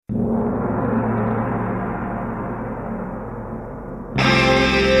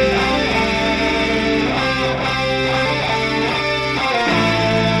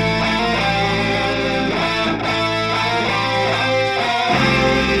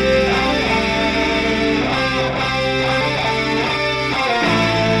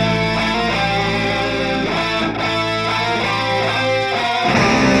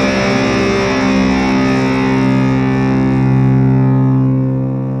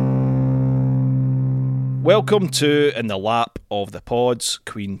Welcome to In the Lap of the Pods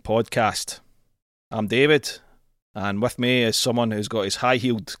Queen podcast. I'm David, and with me is someone who's got his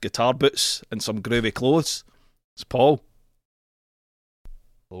high-heeled guitar boots and some groovy clothes. It's Paul.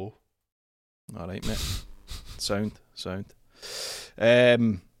 Hello. Alright, mate. Sound.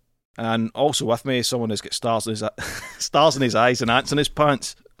 And also with me is someone who's got stars in his eyes and ants in his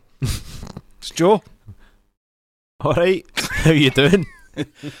pants. It's Joe. Alright, how you doing?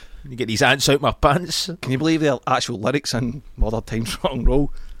 You get these ants out my pants. Can you believe the actual lyrics in Modern Times Rock and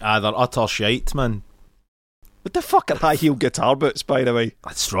Roll? They're utter shite, man. What the fuck are high-heeled guitar boots, by the way?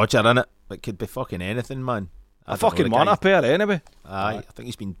 That's Roger, innit? It could be fucking anything, man. I fucking want a pair anyway. Aye, I think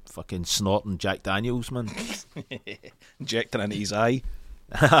he's been fucking snorting Jack Daniels, man. Injecting into his eye.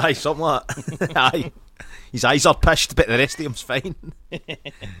 Aye, something like that. Aye. His eyes are pished, but the rest of him's fine.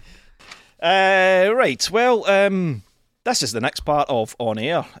 Right, well, this is the next part of On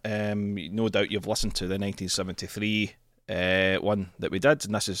Air. No doubt you've listened to the 1973 one that we did,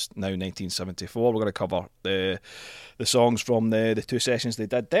 and this is now 1974. We're going to cover the songs from the two sessions they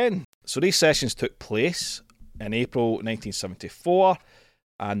did then. So these sessions took place in April 1974,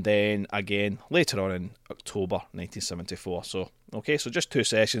 and then again later on in October 1974. So just two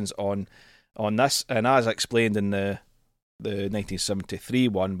sessions on this, and as explained in the 1973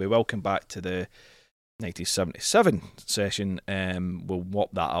 one, we will come back to the 1977 session. We'll mop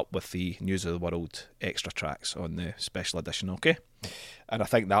that up with the News of the World extra tracks on the special edition, okay? And I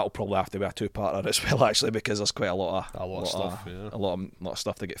think that'll probably have to be a two-parter as well, actually, because there's quite a lot of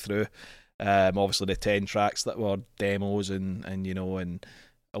stuff to get through. Obviously the 10 tracks that were demos and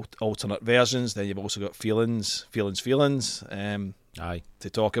alternate versions. Then you've also got feelings Aye, to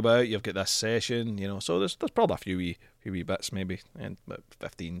talk about. You've got this session, so there's probably a few wee bits, maybe, and about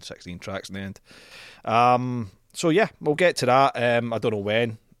 15, 16 tracks in the end. So yeah, we'll get to that. I don't know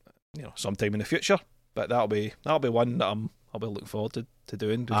when, sometime in the future, but that'll be one that I'll be looking forward to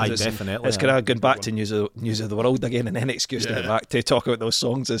doing. Aye, definitely. It's kind of going back to News of the World again, and then excuse to get back to talk about those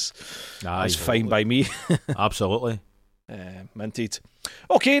songs is fine by me. Absolutely. Minted.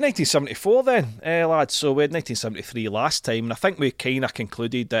 Okay, 1974 then, lads. So we had 1973 last time, and I think we kind of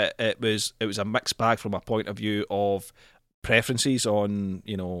concluded that it was a mixed bag from a point of view of preferences on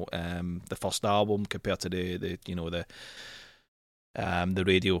the first album compared to the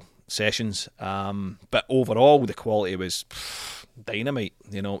radio sessions. But overall, the quality was dynamite.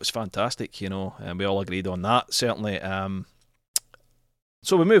 It was fantastic. And we all agreed on that, certainly.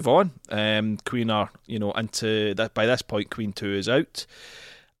 So we move on. Queen are, into that. By this point, Queen 2 is out,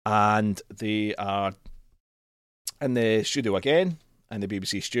 and they are in the studio again, in the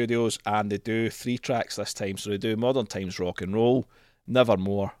BBC studios, and they do 3 tracks this time. So they do Modern Times Rock and Roll,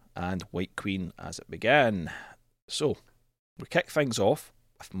 Nevermore, and White Queen as it began. So we kick things off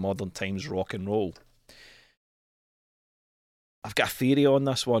with Modern Times Rock and Roll. I've got a theory on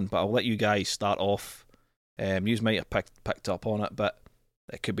this one, but I'll let you guys start off. You might have picked up on it, but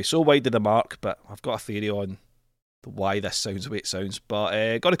it could be so wide of the mark, but I've got a theory on why this sounds the way it sounds.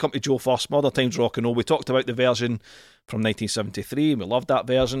 But got to come to Joe first. Modern Times Rock and Roll. We talked about the version from 1973, and we loved that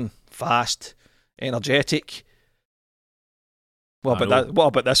version. Fast, energetic. What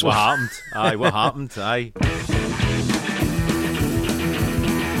about this one? What happened? Aye, what happened? Aye.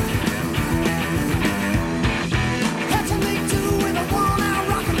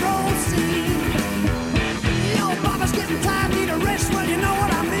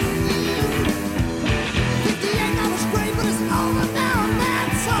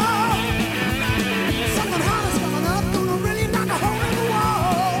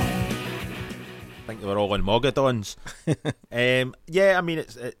 We're all in Mogadons. Yeah, I mean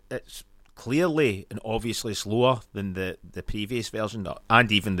it's clearly and obviously slower than the previous version,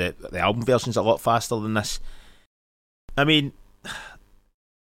 and even the album version's a lot faster than this. I mean,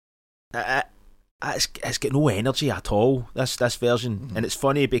 it's got no energy at all, this version. Mm-hmm. And it's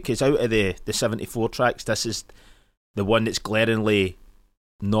funny because out of the 74 tracks, this is the one that's glaringly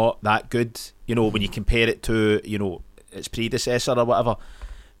not that good, when you compare it to its predecessor or whatever.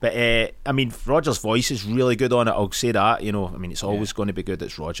 But I mean, Roger's voice is really good on it, I'll say that. I mean, it's always going to be good.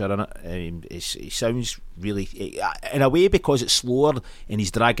 It's Roger in it. He sounds really, in a way, because it's slower and he's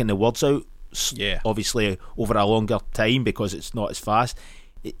dragging the words out. Obviously over a longer time because it's not as fast.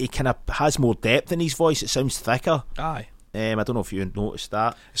 It kind of has more depth in his voice. It sounds thicker. Aye. I don't know if you noticed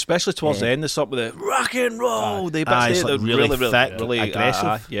that, especially towards the end. There's something with the rock and roll. It's like really thick, really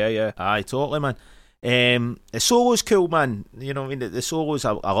aggressive. Yeah. Aye, totally, man. The solo's cool, man. The solo's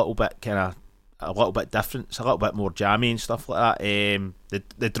a little bit different. It's a little bit more jammy and stuff like that.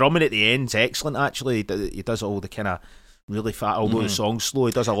 The drumming at the end's excellent, actually. He does all the kind of really fast. Although the song's slow,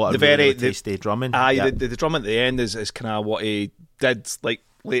 he does a lot of tasty drumming. The drum at the end is kind of what he did like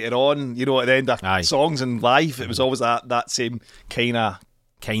later on. You know, at the end of songs and live, it was always that same kind of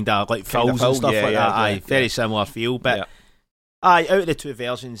like fills and stuff like that. Very similar feel, but out of the two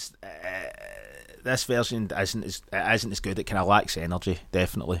versions, this version isn't as good. It kind of lacks energy,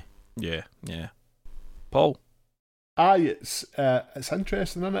 definitely. Yeah. Paul. It's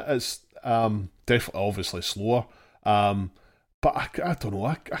interesting, isn't it? It's definitely obviously slower, but I don't know.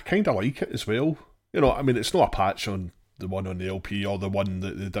 I kind of like it as well. You know, I mean, it's not a patch on the one on the LP or the one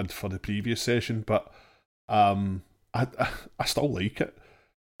that they did for the previous session, but I still like it.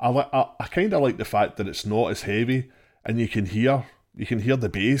 I kind of like the fact that it's not as heavy, and you can hear the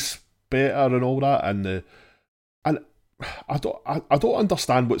bass better and all that, and I don't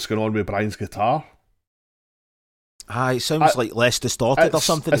understand what's going on with Brian's guitar. It sounds like less distorted or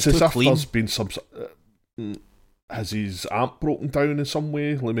something. It's as if there's been some. Has his amp broken down in some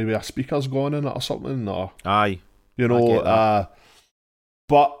way? Like maybe a speaker's gone in it or something. Or you know,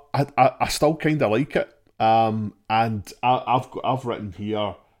 but I still kind of like it. And I've written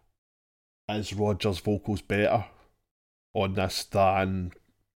here, is Roger's vocals better on this than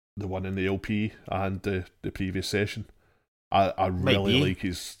the one in the LP and the previous session? I really like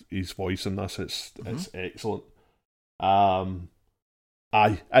his voice in this. It's excellent. And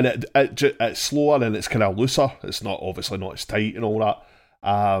it's slower and it's kind of looser. It's obviously not as tight and all that.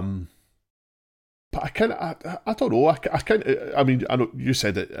 But I don't know. I mean, I know you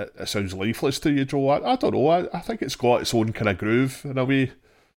said it sounds lifeless to you, Joe. I don't know. I think it's got its own kind of groove in a way.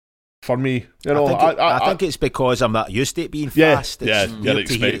 For me, you know, I think it's because I'm not used to it being fast. It's weird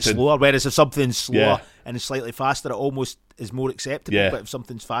to hear it slower. Whereas if something's slower and it's slightly faster, it almost is more acceptable. Yeah. But if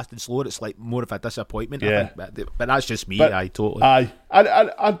something's fast and slower, it's like more of a disappointment. Yeah. I think. But that's just me. Totally. I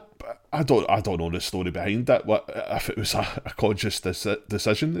don't know the story behind it. What if it was a conscious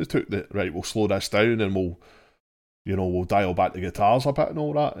decision they took that? Right, we'll slow this down and we'll dial back the guitars a bit and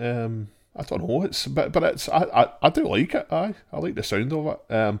all that. I don't know. I do like it. I like the sound of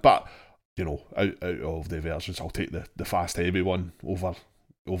it. But you know, out of the versions, I'll take the fast heavy one over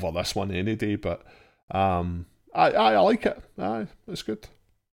this one any day. But I like it. It's good.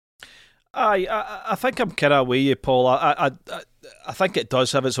 I think I'm kind of with you, Paul. I think it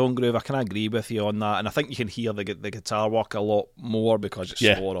does have its own groove. I can agree with you on that, and I think you can hear the guitar work a lot more because it's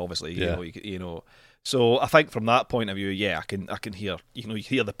slower. Obviously, you know. So I think from that point of view, I can hear, you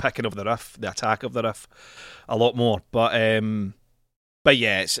hear the picking of the riff, the attack of the riff, a lot more. But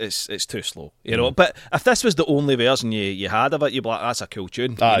yeah, it's too slow, you know. But if this was the only version you had of it, you'd be like, that's a cool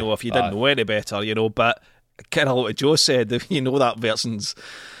tune, you know. If you didn't know any better, you know. But kind of like what Joe said, you know, that version's,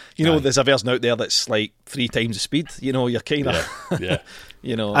 you know, there's a version out there that's like 3 times the speed. You know, you're kind of,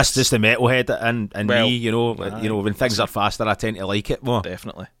 you know, that's just the metalhead and me. You know, when things are faster, I tend to like it more.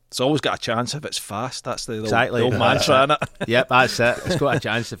 Definitely. It's always got a chance if it's fast. That's the old mantra, innit? Yep, that's it. It's got a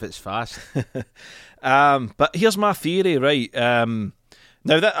chance if it's fast. But here's my theory, right?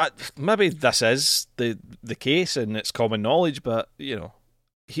 Now that maybe this is the case and it's common knowledge, but you know,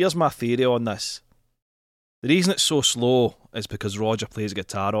 here's my theory on this. The reason it's so slow is because Roger plays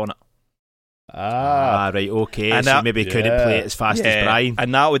guitar on it. Right, okay. And so that, maybe couldn't play it as fast as Brian,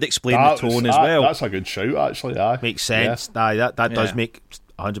 and that would explain the tone as well. That's a good shout, actually. Makes sense. That does make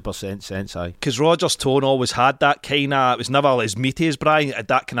 100% sense. Because Roger's tone always had that kind of, it was never as meaty as Brian. It had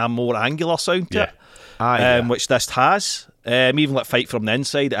that kind of more angular sound to it, which this has. Even like Fight From the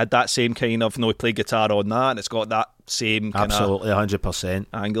Inside, it had that same kind of, he played guitar on that, and it's got that same kind absolutely 100%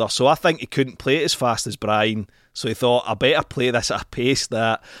 angular. So I think he couldn't play it as fast as Brian, so he thought, I better play this at a pace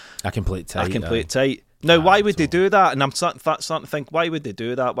that I can play it tight. Now, why would they do that? And I'm starting to think, why would they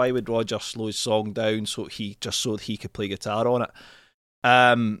do that? Why would Roger slow his song down so he could play guitar on it?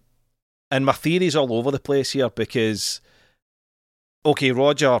 And my theory's all over the place here because, okay,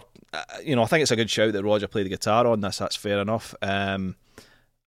 Roger, I think it's a good shout that Roger played the guitar on this. That's fair enough. And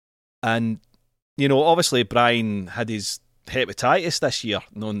obviously Brian had his hepatitis this year,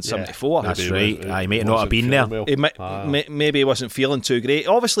 in 74. That's right. He may not have been there. Maybe he wasn't feeling too great.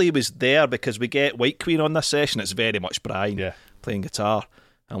 Obviously, he was there because we get White Queen on this session. It's very much Brian playing guitar,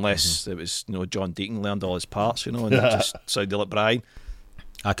 unless it was John Deacon learned all his parts, and it just sounded like Brian.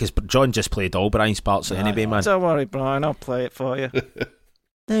 Because John just played all Brian's parts anyway, man. Don't worry, Brian, I'll play it for you.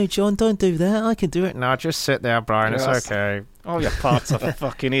 No, John, don't do that. I can do it. No, just sit there, Brian. It's okay. All your parts are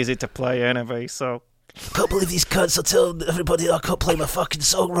fucking easy to play anyway, so... I can't believe these cunts are telling everybody I can't play my fucking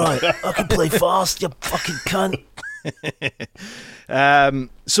song right. I can play fast, you fucking cunt.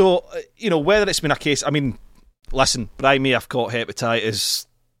 So, whether it's been a case... I mean, listen, Brian may have caught hepatitis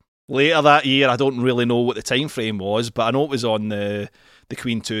later that year. I don't really know what the time frame was, but I know it was on the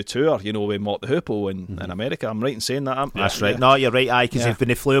Queen 2 tour, with Mott the Hoople in America. I'm right in saying that. That's right. No, you're right, because when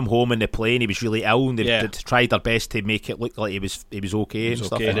they flew him home in the plane, he was really ill, and they tried their best to make it look like he was okay and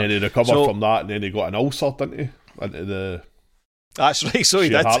stuff. And then he recovered from that, and then he got an ulcer, didn't he? Into the That's right. So he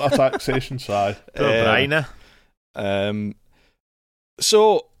did heart attack session. So Brian. What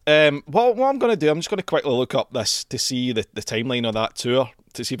I'm going to do, I'm just going to quickly look up this to see the timeline of that tour,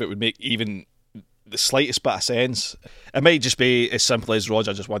 to see if it would make even the slightest bit of sense. It might just be as simple as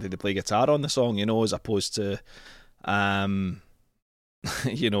Roger just wanted to play guitar on the song, as opposed to Brian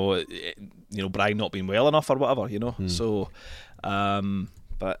not being well enough or whatever, So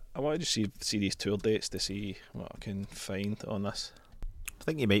but I want to just see these tour dates to see what I can find on this. I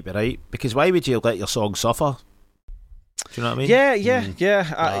think you might be right, because why would you let your song suffer? Do you know what I mean? Yeah.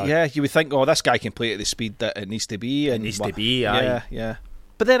 You would think, this guy can play at the speed that it needs to be. Yeah.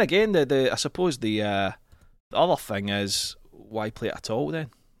 But then again, I suppose the other thing is, why play it at all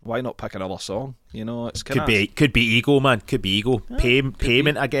then? Why not pick another song? It's could be ego, man. Could be ego.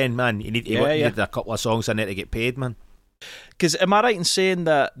 Payment again, man. You need a couple of songs in there to get paid, man. Because am I right in saying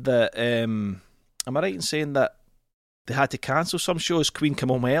that they had to cancel some shows? Queen come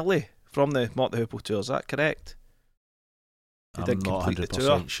home early from the Mott the Hoople tour. Is that correct? I'm not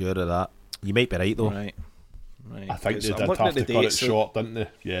 100% sure of that. You might be right though. Right. I think they did have to cut it short, didn't they?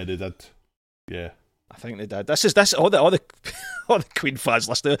 Yeah, they did. Yeah, I think they did. This all the Queen fans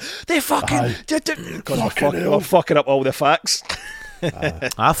listening. They fucking we're fucking up all the facts.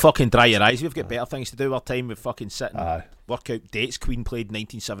 Fucking dry your eyes. We've got better things to do our time with fucking sitting work out dates. Queen played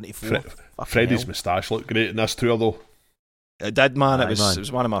 1974. Freddie's moustache looked great in this tour though. It did, man. It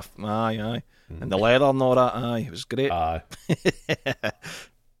was one of my and the leather and all that. It was great.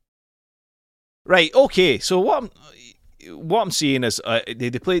 Right, okay. So what I'm seeing is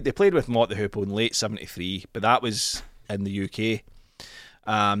they played with Mott the Hoople in late '73, but that was in the UK.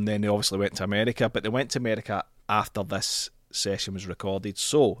 Then they obviously went to America, but they went to America after this session was recorded,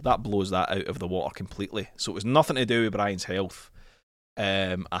 so that blows that out of the water completely. So it was nothing to do with Brian's health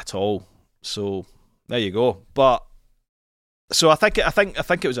at all. So there you go. But so I think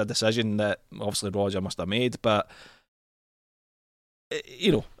it was a decision that obviously Roger must have made, but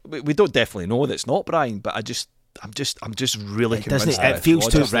we don't definitely know that it's not Brian. But I'm just really convinced. It feels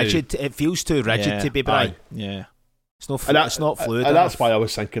too rigid. It feels too rigid to be Brian. Yeah. It's not fluid. And that's why I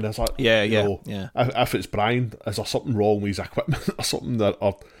was thinking, is like, yeah. If it's Brian, is there something wrong with his equipment or something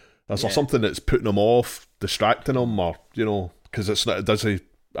or is there something that's putting him off, distracting him, or because it doesn't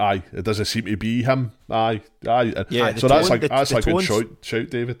seem to be him. So that's a good shout,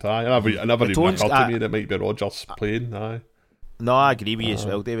 David. It never even occurred to me that it might be Rogers playing. No, I agree with you as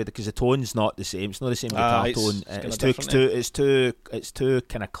well, David, because the tone's not the same. It's not the same guitar tone. It's too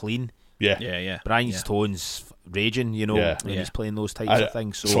kind of clean. Yeah. Brian's tone's raging, when he's playing those types of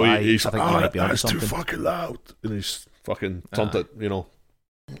things. So I think he might be onto something. Too fucking loud, and he's fucking turned it,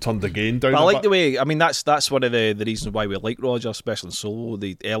 turned the gain down. But I like the way. I mean, that's one of the reasons why we like Roger, especially in solo,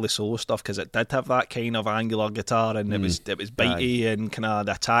 the early solo stuff, because it did have that kind of angular guitar, and it was bitey, and kind of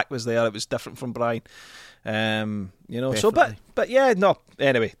the attack was there. It was different from Brian. Definitely. So but yeah, no.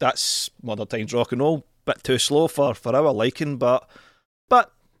 Anyway, that's Modern Times rock and roll. Bit too slow for our liking, but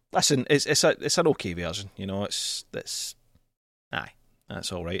listen, it's an okay version. That's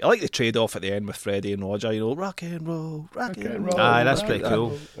all right. I like the trade off at the end with Freddie and Roger. Rock and roll. That's pretty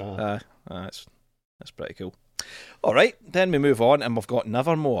cool. That's pretty cool. All right, then we move on, and we've got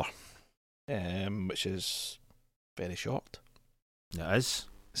Nevermore, which is very short. It is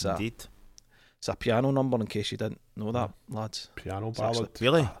indeed. It's a piano number, in case you didn't know that, lads. Piano ballad.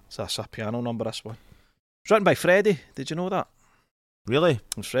 Really? It's a piano number, this one. It's written by Freddie. Did you know that? Really?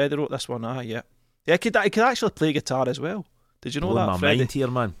 Freddie wrote this one, yeah. Yeah, he could actually play guitar as well. Did you know that, Freddie? Mind here,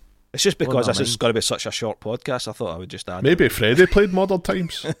 man. It's just because this is going to be such a short podcast, I thought I would just add Maybe Freddie played Modern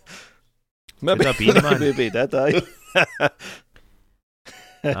Times. Maybe he did, aye.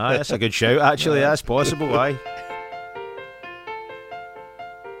 That's a good shout, actually. That's possible, aye.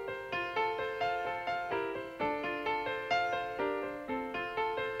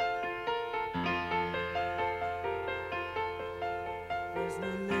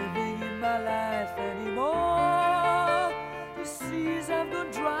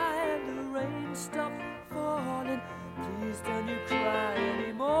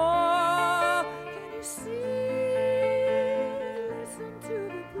 To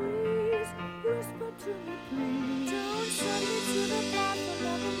the breeze, whisper to me, please.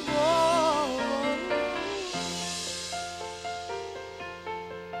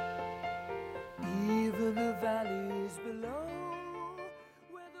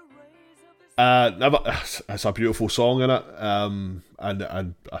 Never. It's a beautiful song in it, and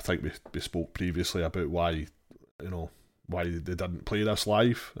I think we spoke previously about why they didn't play this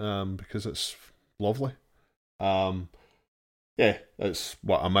live, because it's lovely. Yeah, it's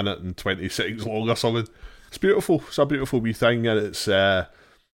a minute and 20 seconds long or something. It's beautiful. It's a beautiful wee thing, and it's I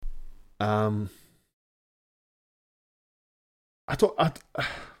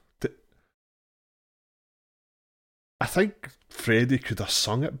think Freddie could have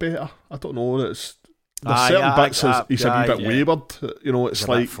sung it better. I don't know. There's certain bits he's a wee bit wayward. It's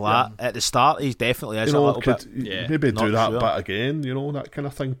like flat at the start. He definitely is a little bit. Maybe do that bit again. That kind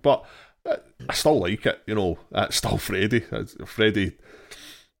of thing. But I still like it. It's still Freddie. Freddie,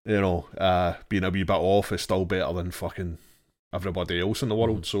 being a wee bit off is still better than fucking everybody else in the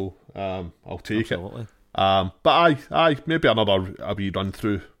world. So I'll take it. But aye, maybe a wee run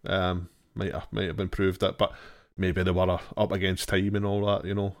through might have improved it, but maybe they were up against time and all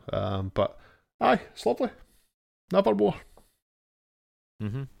that, but aye, it's lovely. Nevermore.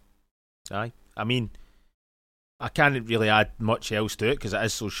 Aye, I mean, I can't really add much else to it because it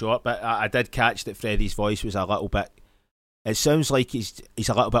is so short, but I did catch that Freddie's voice was a little bit, it sounds like he's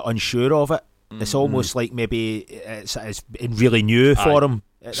a little bit unsure of it. It's almost like maybe it's really new for him.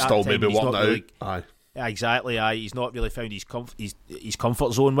 Still maybe wanting out. Really, aye. Exactly, he's not really found his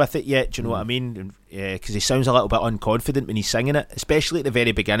comfort zone with it yet. Do you know what I mean? Because he sounds a little bit unconfident when he's singing it, especially at the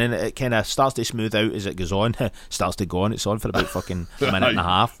very beginning. It kind of starts to smooth out as it goes on. Starts to go on. It's on for about fucking a minute and a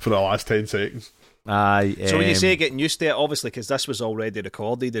half for the last 10 seconds. So when you say getting used to it, obviously because this was already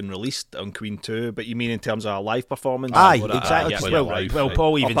recorded and released on Queen 2, but you mean in terms of a live performance? Exactly. Well,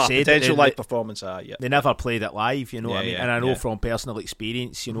 Paul even said potential live performance. They never played it live, what I mean? And I know from personal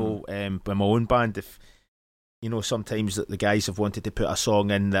experience, with my own band, if sometimes that the guys have wanted to put a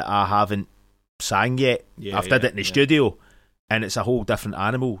song in that I haven't sang yet. I've did it in the studio, and it's a whole different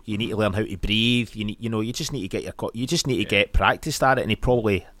animal. You need to learn how to breathe. You just need to get practiced at it. And he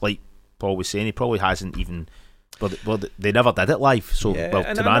probably, like Paul was saying, he probably hasn't even. But they never did it live, so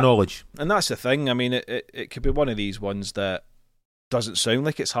to my knowledge. And that's the thing. I mean, it could be one of these ones that doesn't sound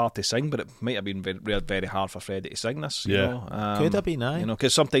like it's hard to sing, but it might have been very, very hard for Freddie to sing this. Could have been, aye.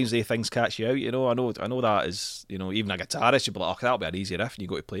 Because sometimes these things catch you out. I know that is, even a guitarist, you'd be like, that'll be an easy riff, and you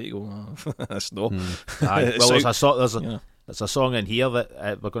go to play it, you go, that's no. Aye. Well, there's a song in here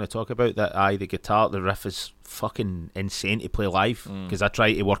that we're going to talk about that. The riff is fucking insane to play live, because I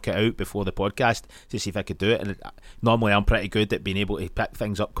tried to work it out before the podcast to see if I could do it, and normally I'm pretty good at being able to pick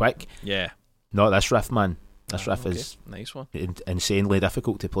things up quick. Yeah. Not this riff, man. This riff is nice one. Insanely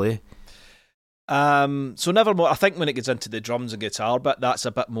difficult to play. So Nevermore, I think when it gets into the drums and guitar bit, that's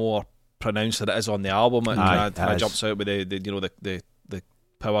a bit more pronounced than it is on the album. It kind of jumps out with the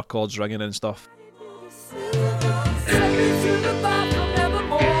power chords ringing and stuff.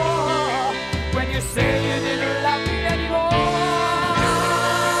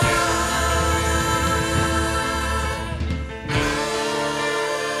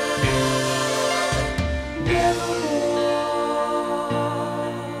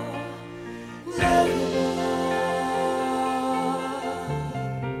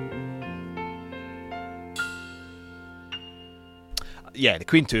 Yeah, the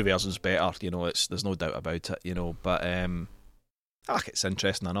Queen 2 version's better, there's no doubt about it, but it's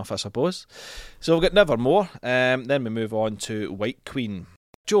interesting enough, I suppose. So we've got Nevermore, then we move on to White Queen.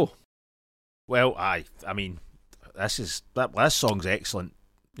 Joe? Well, I mean, this song's excellent,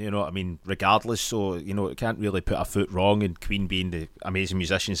 regardless, so, it can't really put a foot wrong, and Queen being the amazing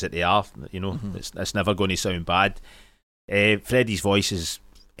musicians that they are, it's never going to sound bad. Freddie's voice is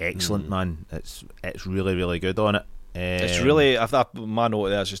excellent, man. It's really, really good on it. It's really, my note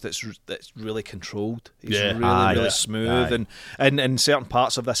there is just it's really controlled. It's really smooth, and in certain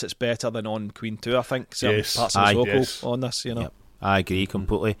parts of this it's better than on Queen 2. I think certain parts of his vocal on this, Yep. I agree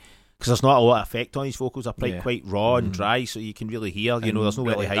completely, because there's not a lot of effect on his vocals. They're quite raw and dry, so you can really hear. There's no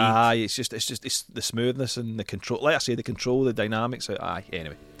really hide. It's just it's the smoothness and the control. Like I say, the control, the dynamics.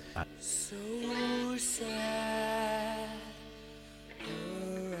 Anyway. So sad,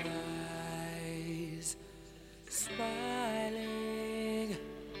 her eyes smiling,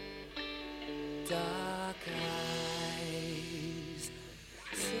 dark eyes,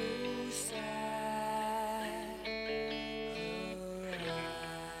 so sad, her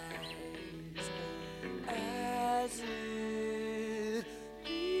eyes, as it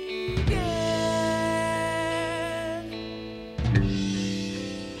began.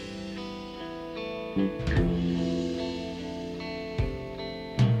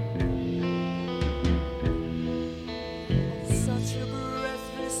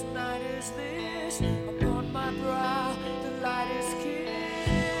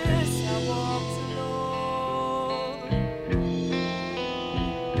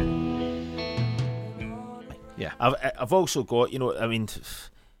 Yeah. I've also got, I mean,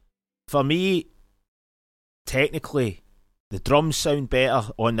 for me, technically, the drums sound better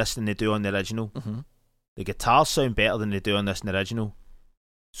on this than they do on the original. Mm-hmm. The guitars sound better than they do on this in the original.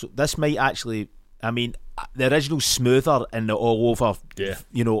 So this might actually, I mean, the original's smoother and the all over, Yeah.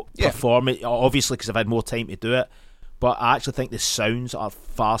 performance, obviously because I've had more time to do it. But I actually think the sounds are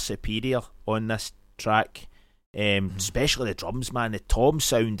far superior on this track. Especially the drums, man. The tom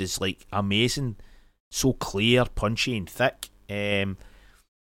sound is like amazing, so clear, punchy, and thick. You've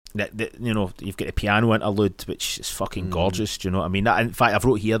got the piano interlude, which is fucking gorgeous. Do you know what I mean? In fact, I've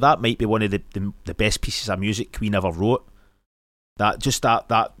wrote here that might be one of the best pieces of music Queen ever wrote.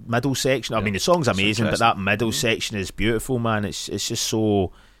 That middle section. I mean, the song's amazing, but that middle section is beautiful, man. It's just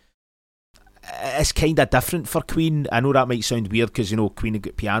so. It's kind of different for Queen. I know that might sound weird because Queen have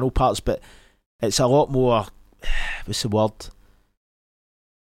got piano parts, but it's a lot more. What's the word?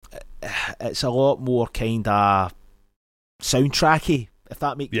 It's a lot more kind of soundtracky, if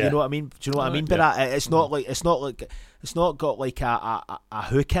that makes you know what I mean. Do you know what I mean by that? It's not got like a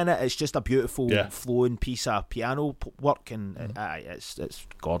hook in it. It's just a beautiful flowing piece of piano work, and it's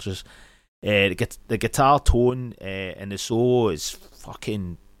gorgeous. The guitar tone and the solo is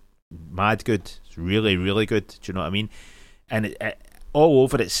fucking mad good. It's really, really good. Do you know what I mean? And it all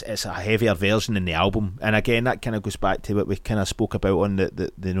over, it's a heavier version in the album, and again that kind of goes back to what we kind of spoke about on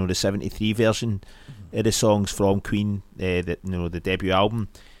the 73 version of the songs from Queen, the debut album.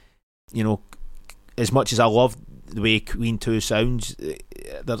 As much as I love the way Queen 2 sounds,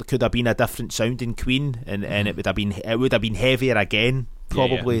 there could have been a different sound in Queen, and it would have been heavier again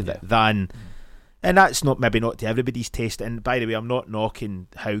probably than. And that's maybe not to everybody's taste. And by the way, I'm not knocking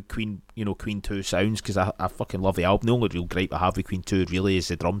how Queen 2 sounds, because I fucking love the album. The only real gripe I have with Queen 2 really is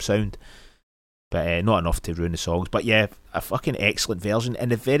the drum sound, but not enough to ruin the songs. But yeah, a fucking excellent version.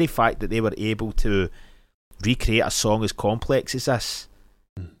 And the very fact that they were able to recreate a song as complex as this,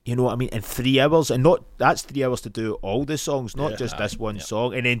 you know what I mean, in 3 hours, and that's 3 hours to do all the songs, not just this one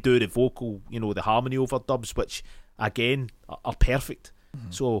song, and then do the vocal, the harmony overdubs, which again are perfect.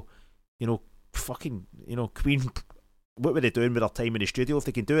 So, fucking, Queen, what were they doing with their time in the studio? If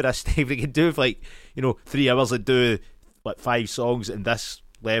they can do this, if they can do 3 hours and do 5 songs in this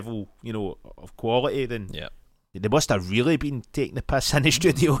level, of quality, then they must have really been taking the piss in the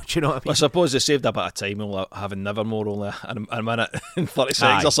studio. Do you know what I mean? Well, I suppose they saved a bit of time having Nevermore only a minute and 30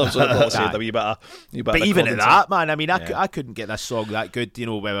 seconds or something. So it saved a wee bit of But even at that, man, I mean, I couldn't get this song that good,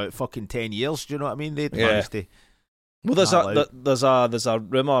 without fucking 10 years. Do you know what I mean? They'd managed to. Well, there's a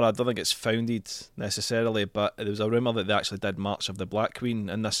rumour. I don't think it's founded necessarily, but there was a rumour that they actually did March of the Black Queen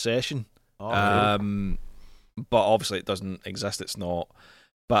in this session. But obviously it doesn't exist. It's not.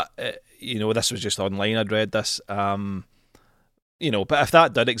 But this was just online. I'd read this. But if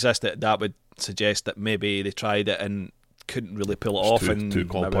that did exist, that would suggest that maybe they tried it and couldn't really pull it off. Too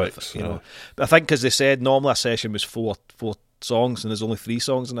complex. But I think because they said normally a session was four songs, and there's only 3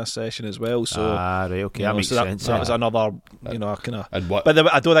 songs in this session as well. So right, okay, that makes sense. That was another, kind of. But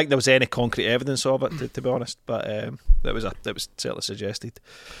I don't think there was any concrete evidence of it, to be honest. But that was certainly suggested.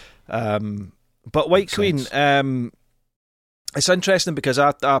 But White Queen, it's interesting because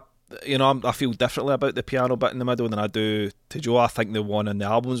I feel differently about the piano bit in the middle than I do to Joe. I think the one in the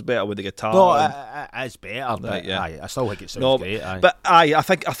album's better with the guitar. No, it's better, but I still think it sounds great. But I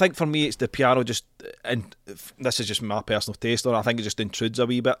think for me it's the piano just, and this is just my personal taste on it, I think it just intrudes a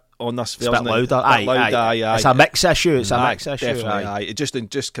wee bit on this version. It's a bit louder. It's a mix issue. It's a mix issue. Definitely, It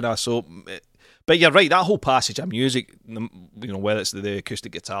just kind of so. But you're right, that whole passage of music, whether it's the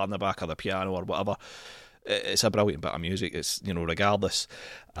acoustic guitar in the back or the piano or whatever, it's a brilliant bit of music. It's regardless.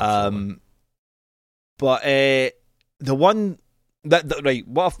 But the one that right,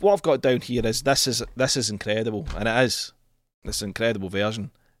 what I've got down here is this is incredible, and it is this incredible version.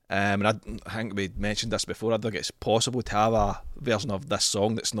 And I think we mentioned this before. I think it's possible to have a version of this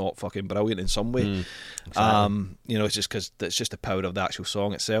song that's not fucking brilliant in some way. Exactly. It's just because it's just the power of the actual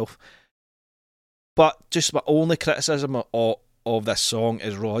song itself. But just my only criticism of this song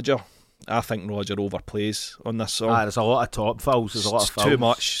is Roger. I think Roger overplays on this song. There's a lot of top fills. There's a lot of fills. Too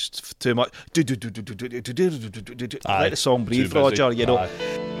much. Let the song breathe, Roger.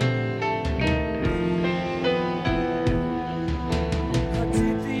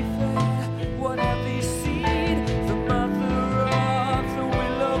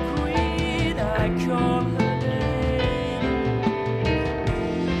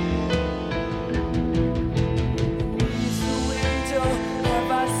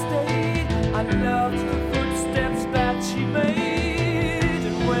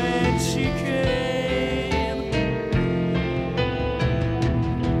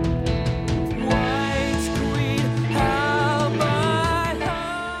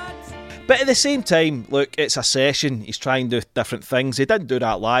 But at the same time, look, it's a session. He's trying to do different things. He didn't do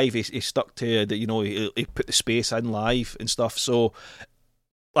that live. He stuck to the, he put the space in live and stuff. So,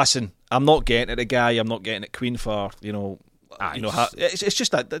 listen, I'm not getting at the guy. I'm not getting at Queen for, it's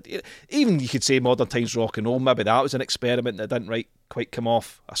just that even you could say Modern Times Rock and Roll. Maybe that was an experiment that didn't quite come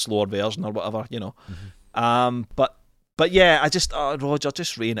off, a slower version or whatever, But yeah, I just Roger,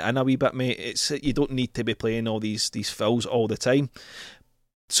 just rein it in a wee bit, mate. You don't need to be playing all these fills all the time.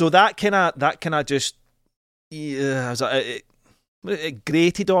 So that kind of just it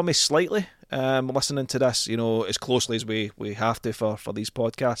grated on me slightly. Listening to this, as closely as we have to for these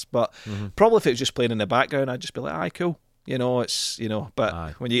podcasts. But probably if it was just playing in the background, I'd just be like, aye, cool. But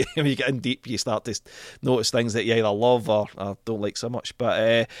Aye. when you get in deep, you start to notice things that you either love or don't like so much.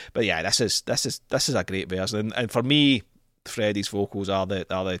 But yeah, this is a great version, and for me, Freddie's vocals are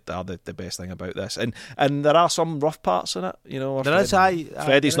the best thing about this, and there are some rough parts in it. There is,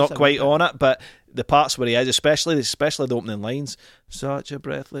 Freddie's not quite on it, but the parts where he is, especially the opening lines, such a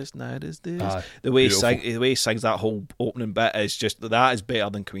breathless night is this. The way he sings that whole opening bit is that is better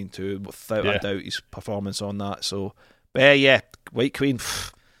than Queen 2, without a doubt. His performance on that, so. But yeah, White Queen.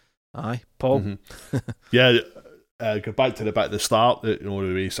 Aye, Paul. Yeah, go back to the bit at the start. The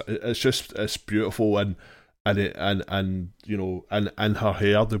way it's beautiful, and in her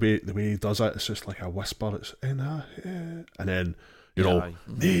hair, the way he does it, it's just like a whisper. It's in her hair, and then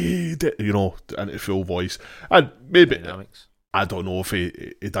need it, in its full voice. And maybe Dynamics. I don't know if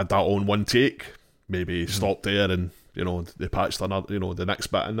he did that on one take. Maybe he stopped there and they patched another, the next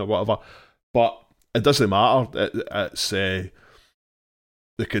bit in or whatever. But it doesn't matter. It's the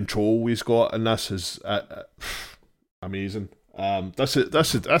control he's got in this is amazing. We've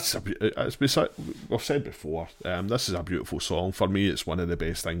said before. This is a beautiful song. For me, it's one of the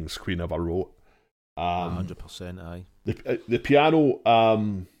best things Queen ever wrote. 100%. Aye. The piano.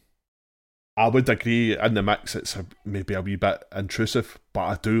 I would agree in the mix. It's maybe a wee bit intrusive, but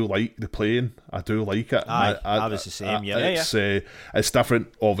I do like the playing. I do like it. I was the same. It's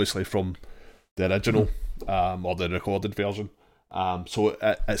different, obviously, from the original or the recorded version. So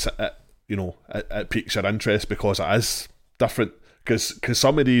it piques your interest because it is different. Because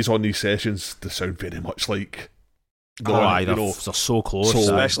some of these on these sessions, they sound very much like. They're so close.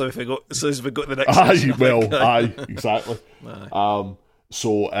 Especially if we go to the next. Exactly.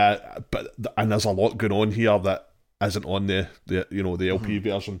 And there's a lot going on here that isn't on the LP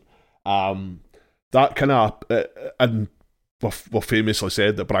version. That kind of and we've famously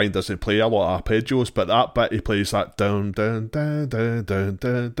said that Brian doesn't play a lot of arpeggios, but that bit he plays that down, down, down, down, down,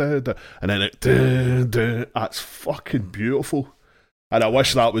 down, down, down, and then it down, down. That's fucking beautiful. And I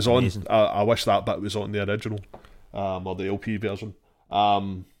wish that was on. I wish that bit was on the original, or the LP version.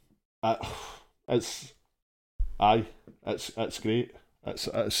 It's great.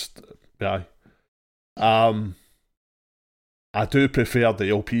 I do prefer the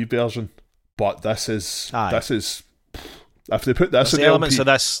LP version, but this is if they put this in the elements LP, of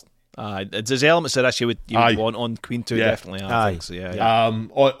this. There's elements of this you would want on Queen 2, definitely. I think so, yeah.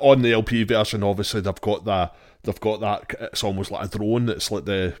 On the LP version, obviously they've got that. It's almost like a drone. It's like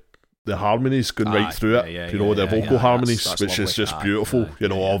the harmonies going right through it. The vocal harmonies, that's which lovely. Is just beautiful.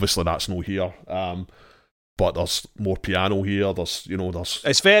 Obviously that's no here. But there's more piano here. There's.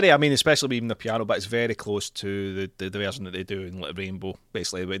 It's very. I mean, especially even the piano, but it's very close to the version that they do in Little Rainbow.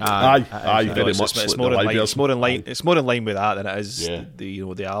 Basically, very much. It's more in line with that than it is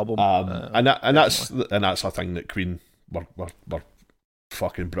the album. And that's a thing that Queen were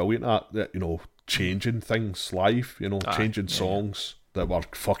fucking brilliant at. Changing things live. Changing songs that were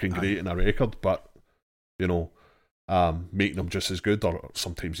fucking great in a record, but making them just as good or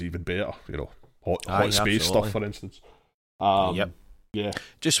sometimes even better. Hot space stuff, for instance. Yeah.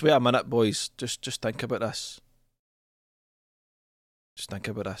 Just wait a minute, boys. Just think about this.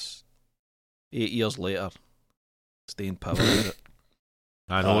 8 years later, staying power with it.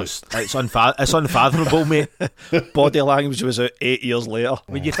 I know it's unfathomable, mate. Body Language was out 8 years later.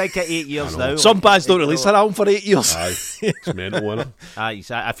 When you think of 8 years now, some bands don't release an album for 8 years. It's mental, isn't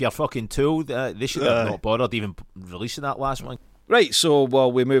it? If you're fucking Tool, they should have not bothered even releasing that last one. Right, so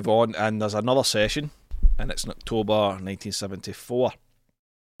we move on, and there's another session, and it's in October 1974.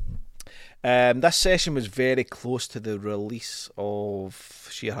 This session was very close to the release of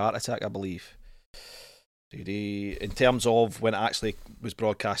Sheer Heart Attack, I believe, in terms of when it actually was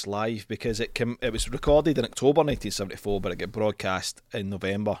broadcast live, because it was recorded in October 1974, but it got broadcast in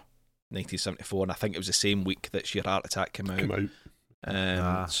November 1974, and I think it was the same week that Sheer Heart Attack came out.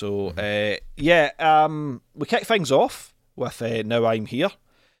 We kick things off with Now I'm Here.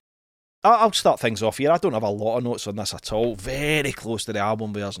 I'll start things off here. I don't have a lot of notes on this at all. Very close to the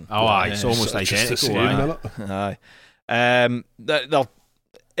album version. Oh, aye, it's almost It's just the identical. same, Aye. innit? Aye.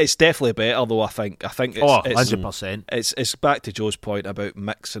 It's definitely better though. I think it's, 100%. it's back to Joe's point about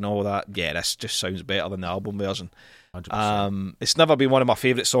mix and all that. Yeah, this just sounds better than the album version. 100%. It's never been one of my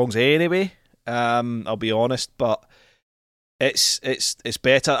favourite songs anyway. I'll be honest, but it's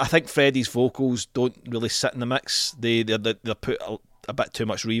better. I think Freddie's vocals don't really sit in the mix. They put a bit too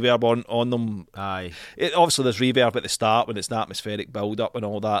much reverb on them. Aye. Obviously, there's reverb at the start when it's the atmospheric build up and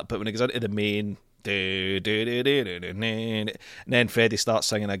all that, but when it goes into the main, and then Freddie starts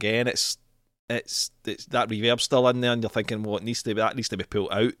singing again, it's that reverb still in there, and you're thinking, well, that needs to be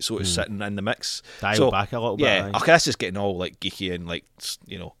pulled out so it's sitting in the mix. Dial back a little bit. Yeah, Aye. okay, this is getting all like geeky and like,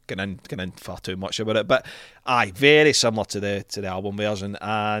 you know, getting in far too much about it. But aye, very similar to the album version,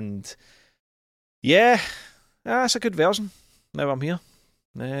 and yeah, it's a good version. Now I'm here,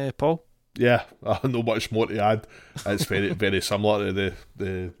 Paul. Yeah, not much more to add. It's very very similar to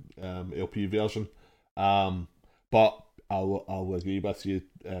the LP version, but I'll agree with you,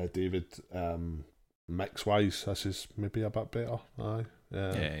 David. Mix wise, this is maybe a bit better. Aye,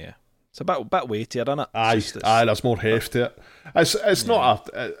 Yeah. It's a bit weightier, isn't it? Aye, there's more heft to it. It's not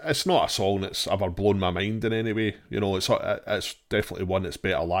a song that's ever blown my mind in any way. You know, it's definitely one that's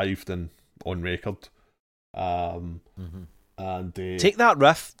better live than on record. And take that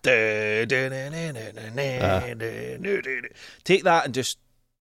riff, take that and just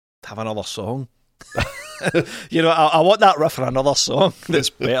have another song. You know, I want that riff for another song that's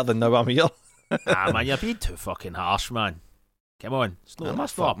better than Now I'm Here. Man, you're being too fucking harsh, man. Come on, it's not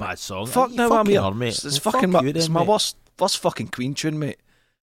a bad song. Fuck You Now I'm fucking Here, are, mate. It's Well, fucking fuck you it's then, my mate. worst fucking Queen tune, mate.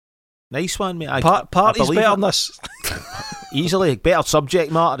 Nice one, mate. Party's believe better it. than this. Easily better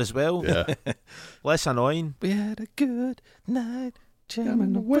subject matter as well. yeah, Less annoying. We had a good night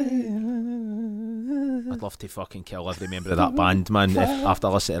jamming away. I'd love to fucking kill every member of that band, man, after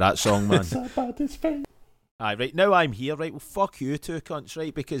I listen to that song, man. Aye, right, now I'm here, right, well, fuck you two cunts,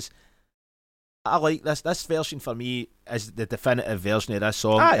 right, because I like this version for me is the definitive version of this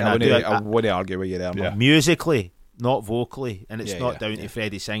song. Aye, and I wouldn't argue with you there, man. Yeah. musically, not vocally, and it's Yeah, not yeah, down yeah. to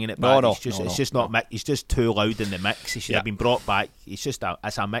Freddie singing it No, back. no, it's just no, it's no, just not he's just too loud in the mix. He should Yeah. have been brought back. It's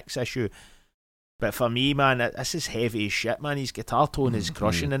a mix issue. But for me, man, this is heavy as shit, man. His guitar tone is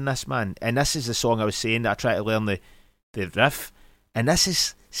crushing in this, man. And this is the song I was saying that I try to learn the riff. And this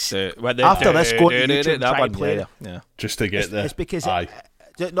is after this, go to YouTube and try to play it. Yeah. just to get It's because aye.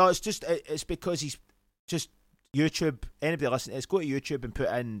 it's because he's just YouTube. Anybody listening, it's go to YouTube and put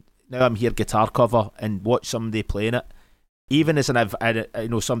in Now I'm Here guitar cover and watch somebody playing it. Even as I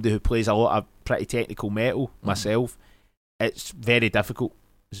know somebody who plays a lot of pretty technical metal myself, it's very difficult.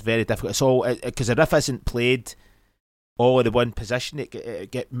 It's very difficult. It's all because the riff isn't played all in the one position.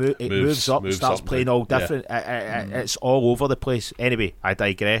 It moves up and moves starts up, playing yeah. all different. It's all over the place. Anyway, I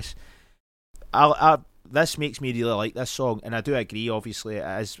digress. This makes me really like this song, and I do agree. Obviously,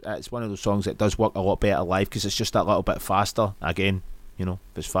 it's one of those songs that does work a lot better live because it's just that little bit faster. Again, you know,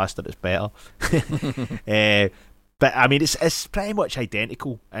 if it's faster, it's better. But I mean, it's pretty much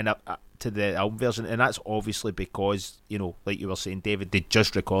identical to the album version, and that's obviously because, you know, like you were saying, David, they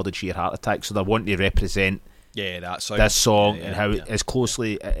just recorded Sheer Heart Attack, so they want to represent Yeah, that song. this song Yeah, and how yeah. it's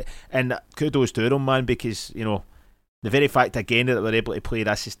closely. And kudos to them, man, because, you know, the very fact again that we're able to play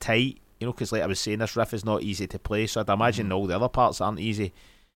this is tight, you know, because like I was saying, this riff is not easy to play, so I'd imagine all the other parts aren't easy.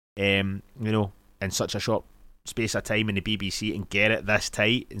 You know, in such a short space of time in the BBC and get it this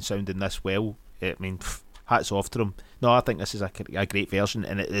tight and sounding this well, I mean, hats off to them. No, I think this is a great version,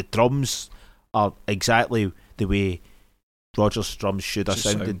 and the drums are exactly the way Roger's drums should have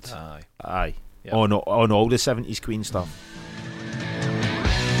Just sounded. sound, Aye. Yep. On all the 70s Queen stuff.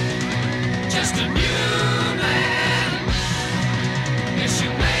 Just a new man. Yes, you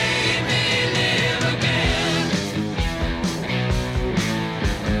made me live again.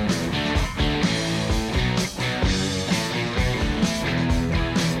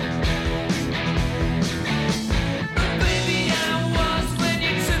 Baby, I was when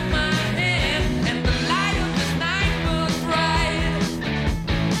you took my hand, and the light of the night was bright.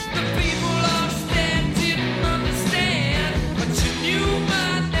 The people upstairs didn't understand, but you knew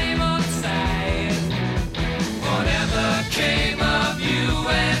my name on sight. Whatever came of you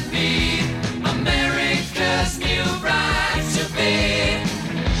and me, America's new bride to be.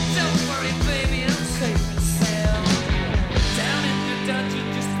 Don't worry, baby, I'm safe and sound. Down in the dungeon,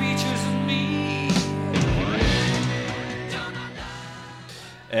 just features of me.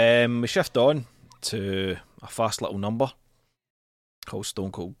 We shift on to a fast little number called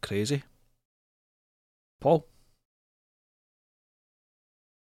Stone Cold Crazy. Paul?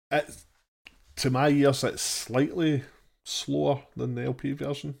 to my ears, it's slightly slower than the LP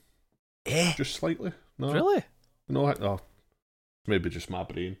version. Just slightly. No, Really? no, maybe just my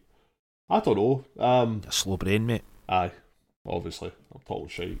brain. I don't know. A slow brain, mate. Aye, obviously, I'm talking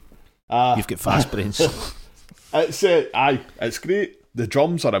shite. You've got fast brains. It's great. The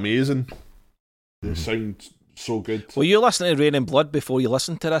drums are amazing. They sound so good. Well, you listening to Rain and Blood before you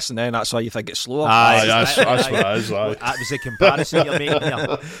listen to this, and then that's why you think it's slower. Aye, that's what it is. Aye. That was the comparison you're making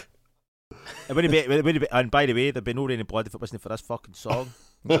here. It wouldn't be, and by the way, there'd be no Rain and Blood if it wasn't for this fucking song.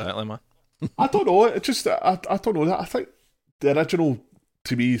 Exactly, man. I don't know. It just I don't know. I think the original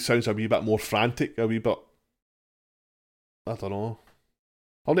to me sounds a wee bit more frantic. A wee bit. I don't know.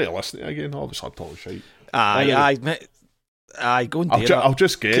 I'll need to listen to it again. Obviously, I'm talking shite. Aye, go and do I'll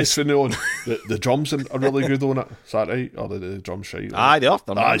just guess. You know, the drums are really good on it. Is that right? Or the drums shite? Aye, they are.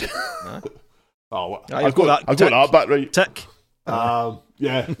 They're Aye. not. Aye. Oh, Aye, I've got that bit right. Tick. Yeah,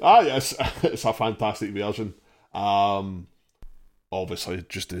 it's a fantastic version. Obviously,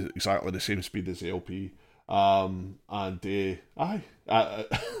 just exactly the same speed as the LP.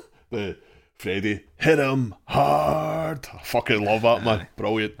 The Freddie hit him hard. I fucking love that, man.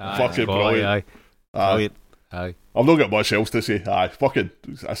 Brilliant, fucking brilliant. Brilliant. Aye. I've not got much else to say. Aye, fucking,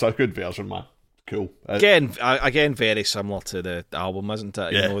 it's a good version, man. Cool. Again, very similar to the album, isn't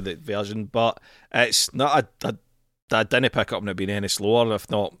it? Yeah. You know, the version, but it's not. I didn't pick up on it being any slower, if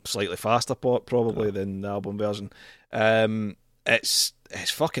not slightly faster, probably than the album version. It's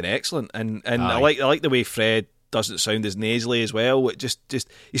fucking excellent, and I like the way Fred doesn't sound as nasally as well. It just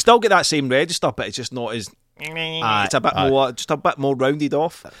you still get that same register, but it's just not as. It's a bit more rounded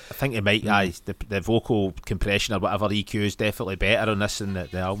off. I think it might. The vocal compression or whatever EQ is definitely better on this than the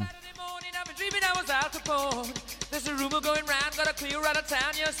album. There's a rumor going round, gotta clear out of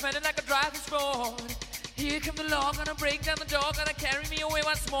town. You're smelling like a driver's phone. Here come the law, gonna break down the door, gonna carry me away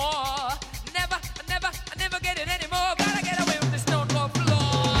once more. I never get it anymore. Gotta get away with this stone cold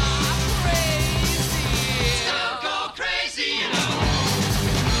floor. Crazy, stone cold crazy, you know.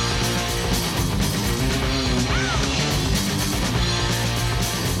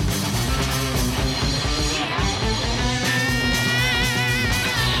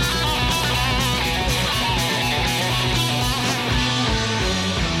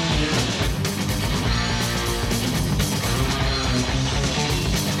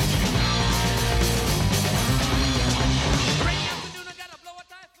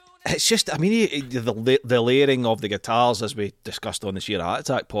 It's just, I mean, the layering of the guitars, as we discussed on the Sheer Heart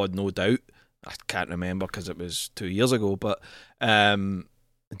Attack pod, no doubt. I can't remember because it was 2 years ago, but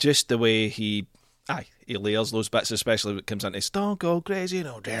just the way he layers those bits, especially when it comes into Stone Cold Crazy, you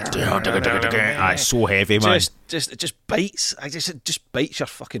know. It's so heavy, man. It just bites. It just bites your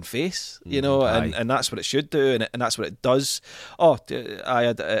fucking face, you know, and that's what it should do, and that's what it does. Oh,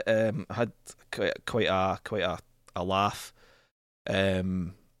 I had quite a laugh.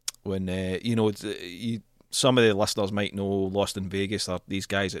 When some of the listeners might know Lost in Vegas are these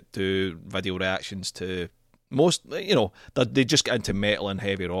guys that do video reactions to most, they just get into metal and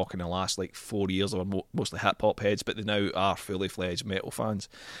heavy rock in the last like 4 years. They were mostly hip hop heads, but they now are fully fledged metal fans.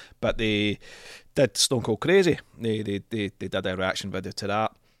 But they did Stone Cold Crazy. They did a reaction video to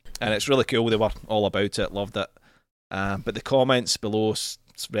that, and it's really cool. They were all about it, loved it. But the comments below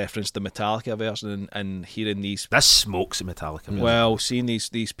referenced the Metallica version, and hearing these. This smokes the Metallica version. Well, seeing these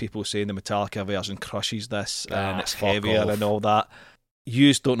people saying the Metallica version crushes this and it's heavier and all that.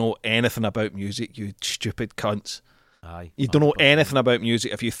 You don't know anything about music, you stupid cunts. Aye, you don't know anything about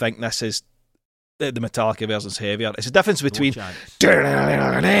music if you think this is the Metallica version's heavier. It's a difference between and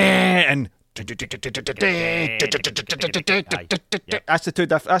that's the two.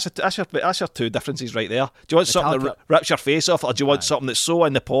 That's your two differences right there. Do you want something that rips your face off, or do you want something that's so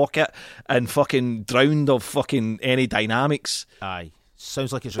in the pocket and fucking drowned of fucking any dynamics? Aye,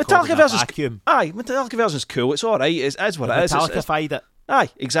 sounds like it's recorded in a vacuum. Aye, Metallica version's cool. It's all right. It's what it is. Metallica-fied it. Aye,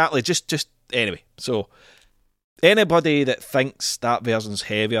 exactly. Just anyway. So anybody that thinks that version's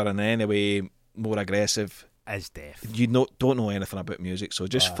heavier in any way, more aggressive, is deaf. You don't know anything about music, so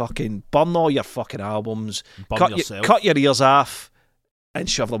just fucking burn all your fucking albums, yourself. Cut your ears off, and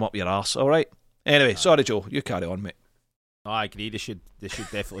shove them up your arse. All right. Anyway, sorry, Joe. You carry on, mate. Oh, I agree. They should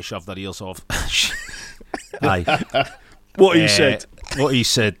definitely shove their ears off. Aye. What he said. What he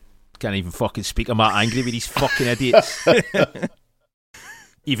said. Can't even fucking speak. I'm that angry with these fucking idiots.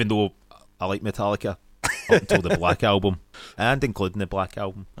 Even though I like Metallica up until the Black Album, and including the Black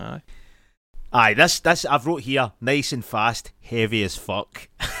Album. Aye, this I've wrote here, nice and fast, heavy as fuck.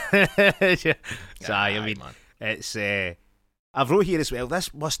 I mean, man. It's I've wrote here as well.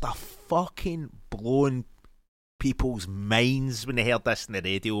 This must have fucking blown people's minds when they heard this on the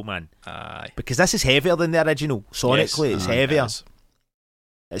radio, man. Aye. Because this is heavier than the original. Sonically, it's heavier. It is.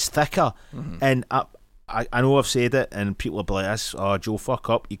 It's thicker. And I know I've said it, and people will be like, this, oh, Joe, fuck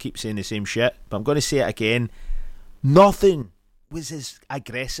up. You keep saying the same shit. But I'm going to say it again. Nothing was as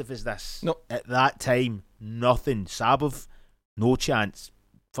aggressive as this. No. At that time, nothing. Sabbath, no chance.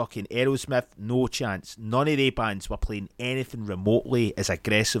 Fucking Aerosmith, no chance. None of their bands were playing anything remotely as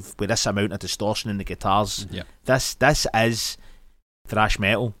aggressive with this amount of distortion in the guitars. Yeah. This is thrash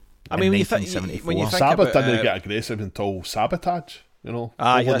metal. I mean, in when you think 1974. Sabbath about, didn't get aggressive until Sabotage, you know.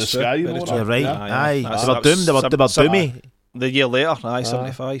 Aye, Over in the that's true. Sky, you Very know. true. You're right. Yeah. Aye. That's- They were doomed. They were doomy. the year later,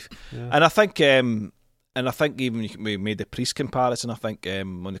 75. Yeah. And I think even we made the Priest comparison. I think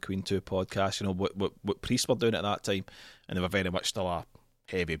on the Queen 2 podcast, you know what Priest were doing at that time, and they were very much still a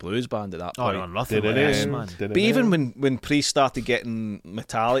heavy blues band at that Oh point. no, nothing Did like it, this, man. But even when Priest started getting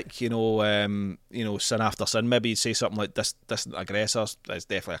metallic, you know, Sin After Sin, maybe you'd say something like Distant Aggressors. It's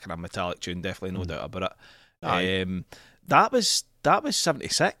definitely a kind of metallic tune, definitely, no doubt about it. Aye. That was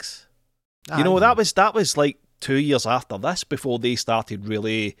 76. Aye. You know, that was like 2 years after this, before they started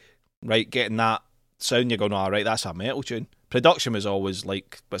really getting that sound. You're going, all right, that's a metal tune. Production was always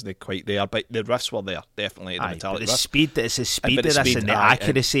wasn't quite there, but the riffs were there, definitely. The Aye, metallic but the riffs. speed, it's the speed but of the this speed, and the aye,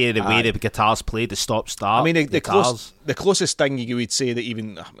 accuracy of the way aye. the guitars played, the stop start. I mean, the guitars. closest thing you would say that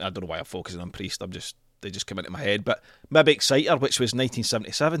even, I don't know why I'm focusing on Priest, they just come into my head, but maybe Exciter, which was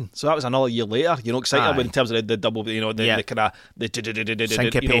 1977, so that was another year later. You know, Exciter, Aye. in terms of the double, you know, the kind of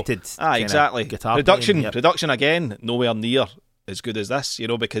Syncopated ah, kinda exactly. guitar Production, playing, yep. production again, nowhere near as good as this, you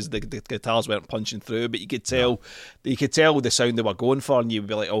know, because the guitars weren't punching through, but you could tell the sound they were going for, and you would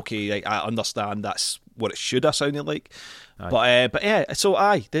be like, okay, like, I understand that's what it should have sounded like. Aye. But yeah, so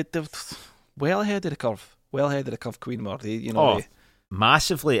they're well ahead of the curve, Queen were they, you know. Oh,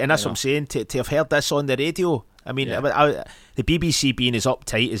 massively, and that's what I'm saying. To have heard this on the radio, I mean, the BBC being as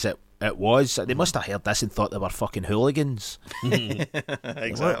uptight as it was, they must have heard this and thought they were fucking hooligans.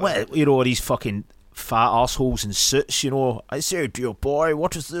 Exactly. What, you know, these fucking fat arseholes in suits, you know. I say, dear boy,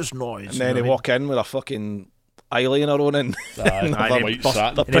 what is this noise? And You then know they what walk in with a fucking eyeliner on and Aye, then white bust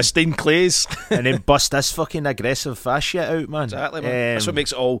satin. the pristine clays. I mean? And then bust this fucking aggressive fast shit out, man. Exactly, man. That's what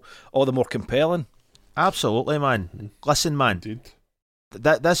makes it all the more compelling. Absolutely, man. Listen, man. Indeed.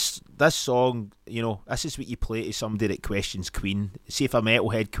 This song, you know, this is what you play to somebody that questions Queen. See if a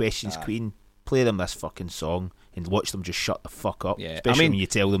metalhead questions Queen, play them this fucking song and watch them just shut the fuck up. Yeah, I Especially mean- when you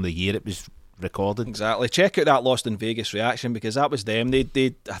tell them the year it was recorded. Exactly. Check out that Lost in Vegas reaction, because that was them. They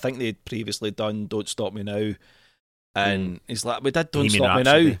I think they'd previously done Don't Stop Me Now, and it's like, we did Don't Bohemian Stop Me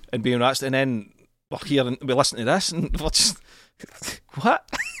Rhapsody. Now and Bohemian Rhapsody, and then we're here and we listen to this and we're just what?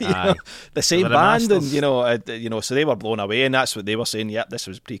 You Aye. know, the same They're the band, and masters. you know, so they were blown away, and that's what they were saying. Yep, this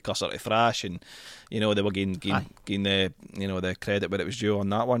was precursor to thrash, and you know, they were getting the, you know, the credit where it was due on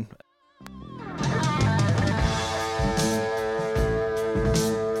that one.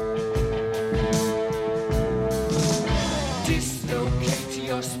 Dislocate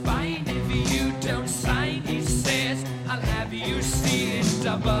your spine if you don't sign. He says, I'll have you see it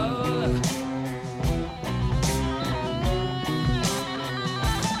double.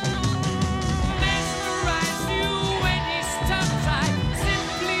 Mesmerize you when he's tongue-tied,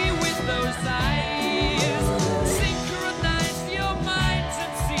 simply with those eyes. Synchronize your minds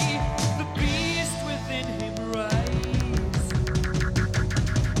and see the beast within him rise.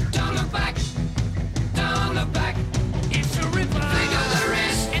 Don't look back. Don't look back. It's a river. Think of the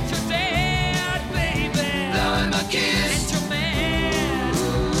risk. And you're dead, baby. Blow him a kiss. And you're mad.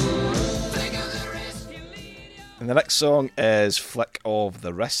 Think of the risk. You lead your... And the next song is Flick of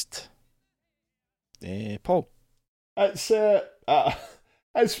the Wrist. Paul. It's very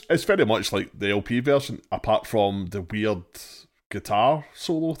much like the LP version, apart from the weird guitar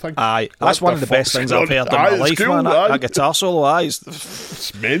solo thing. Aye, What that's one of the fuck's best things going I've heard in on? my Aye, it's life, cool, man. aye. That guitar solo, aye.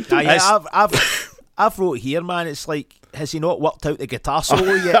 It's mental. Aye, It's- I've wrote here, man. It's like, has he not worked out the guitar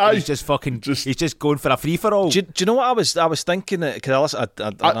solo yet? Aye. He's just fucking, Just- he's just going for a free for all. Do you know what I was thinking? Because I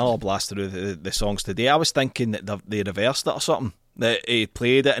another blast through the songs today. I was thinking that they reversed it or something. That he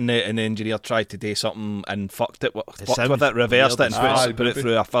played it and the engineer tried to do something and fucked sounds with it, reversed it, and weird. Aye, put it maybe.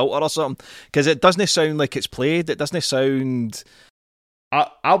 through a filter or something. Because it doesn't sound like it's played. It doesn't sound.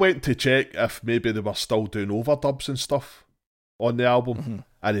 I went to check if maybe they were still doing overdubs and stuff on the album,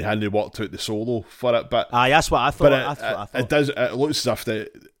 and they hadn't worked out the solo for it. But Aye, that's what I thought. but That's what I thought. it does. It looks as if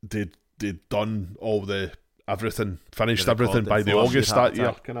they'd done all the everything, finished The everything by the recording August for that Sheer year,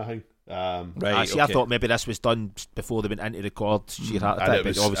 Heart kind of thing. Right, I okay. thought maybe this was done before they went into record Sheer Heart and Attack, it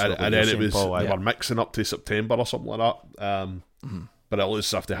was, but obviously and then it was Paul, they aye. were mixing up to September or something like that. But it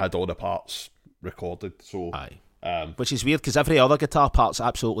looks as if they had all the parts recorded. So Aye. Which is weird because every other guitar part's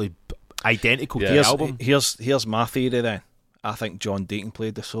absolutely identical to the album. Here's my theory then. I think John Deacon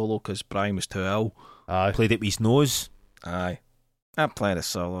played the solo because Brian was too ill. Aye. Played it with his nose. Aye. I played a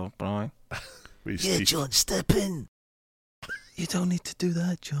solo, Brian. With his teeth. John, step in. You don't need to do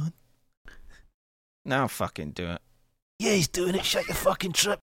that, John. Now fucking do it. Yeah, he's doing it. Shut your fucking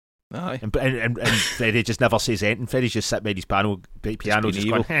trip. Aye. And Freddie just never says anything. Freddie's just sitting behind his piano being just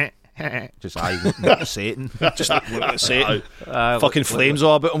evil. going, just look at Satan. Just look at Satan. Fucking flames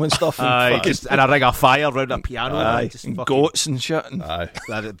all about him and stuff. And a ring of fire round the piano. Aye. Just And fucking- goats and shit. And Aye.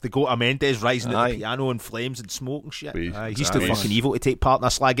 The goat of Mendes rising at Aye. the piano and flames and smoke and shit. With- He's too Aye. fucking evil to take part in a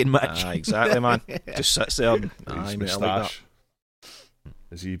slagging match. Aye, exactly, man. Just sits there. And, His aye, mate, I like that. moustache.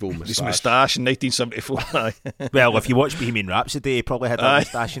 His evil moustache. His moustache in 1974. Aye. Well, if you watch Bohemian Rhapsody, he probably had a Aye.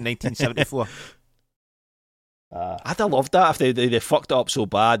 moustache in 1974. Ah. I'd have loved that if they fucked it up so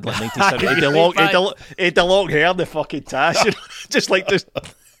bad, like 1970. He had the long hair and the fucking tash, you know, just like this.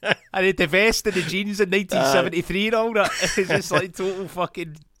 And he divested the jeans in 1973 and all that. It's just like total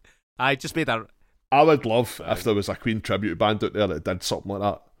fucking. I just made a. I would love if there was a Queen tribute band out there that did something like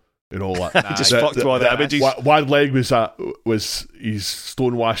that. You know, like Just fucked with all the images. One leg was his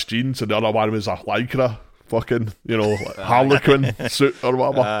stonewashed jeans, and the other one was a lycra fucking, you know, like harlequin suit or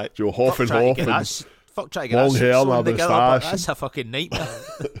whatever. You know, Hoff and Hoff. Fuck trying to get long that hair suit and sewn a together, but moustache. that's a fucking nightmare.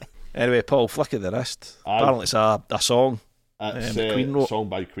 Anyway, Paul, flick of the wrist. Aye. Apparently, it's a song. It's Queen a wrote. song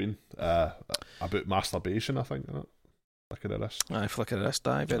by Queen about masturbation, I think. Isn't it? Look at this. Aye, flick of the wrist.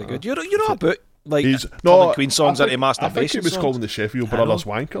 Aye, very good. You're not about like He's turning Queen songs I think, into masturbation I think it was songs. calling the Sheffield I know. Brothers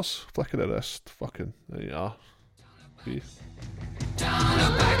wankers. Flick of the wrist. Fucking there you are. See?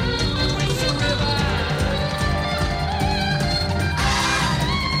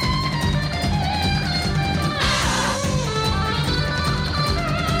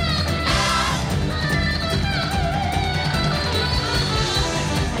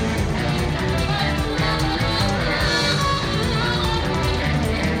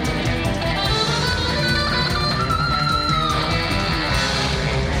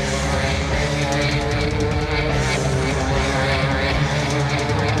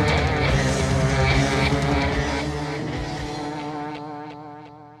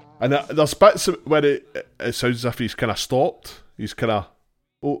 And there's bits where it sounds as if he's kind of stopped. He's kind of,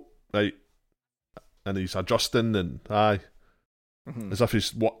 oh, right. And he's adjusting and, aye. Mhm. As if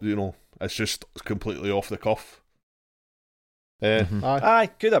he's, it's just completely off the cuff. Aye. Aye,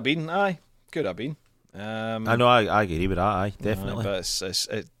 could have been. Aye, could have been. I know, I agree with that, aye, definitely.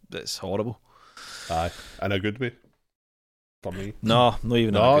 But it's horrible. Aye. In a good way. For me. No, not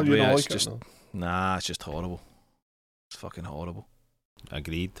even in No, a good you way. don't It's like just it, no. nah. It's just horrible. It's fucking horrible.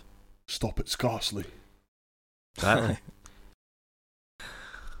 Agreed. Stop it, Scarsley. Exactly.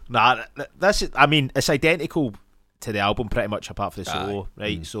 Nah, this is, I mean, it's identical to the album pretty much apart from the solo,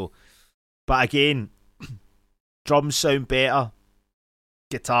 right? So, but again, drums sound better,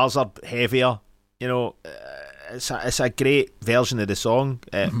 guitars are heavier. You know, it's a great version of the song.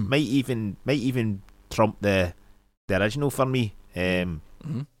 It might even trump the original for me. You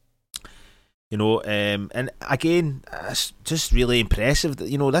know, and again, it's just really impressive. That,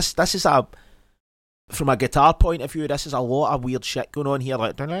 you know, this is from a guitar point of view, this is a lot of weird shit going on here,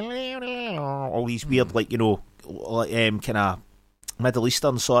 like all these weird, like, you know, kind of Middle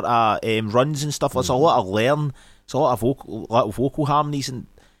Eastern sort of runs and stuff. There's a lot of it's a lot of vocal harmonies, and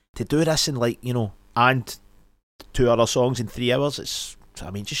to do this in, like, you know, and 2 other songs in 3 hours, just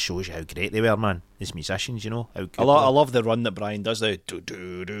shows you how great they were, man. As musicians, you know, how good I love the run that Brian does. The do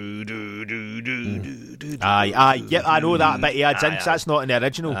do do do do do do. Aye, yeah, I know that, but he adds in, 'cause that's not in the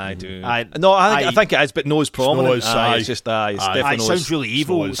original. I do. Aye. No, I think it is, but no is prominent. Snow is, aye, aye. it's just it's Aye. definitely It sounds really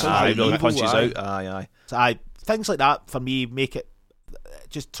evil. Snow It is, sounds Aye, really really evil, punches aye. out. Aye. So, things like that for me make it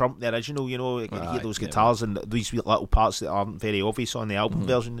just trump the original. You know, you can hear those guitars and these wee little parts that aren't very obvious on the album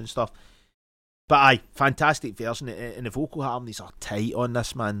version and stuff. But fantastic version, and the vocal harmonies are tight on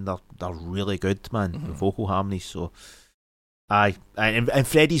this, man. They're really good, man. The vocal harmonies. So, and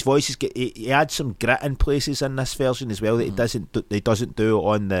Freddie's voice he adds some grit in places in this version as well that he doesn't do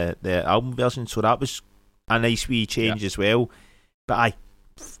on the album version. So that was a nice wee change as well. But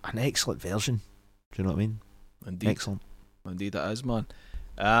an excellent version. Do you know what I mean? Indeed. Excellent. Indeed, it is, man.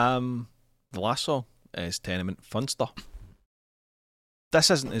 The last song is Tenement Funster. This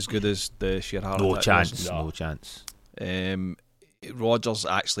isn't as good as the Sheer Heart No Attack chance. version. No chance. Roger's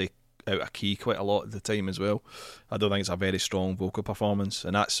actually out of key quite a lot at the time as well. I don't think it's a very strong vocal performance,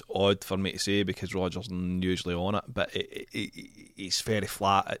 and that's odd for me to say because Roger's usually on it, but he's very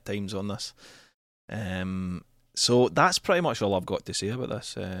flat at times on this. So that's pretty much all I've got to say about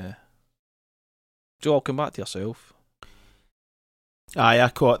this. Joel, come back to yourself. Aye, I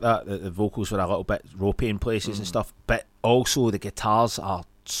caught that the vocals were a little bit ropey in places and stuff, but also the guitars are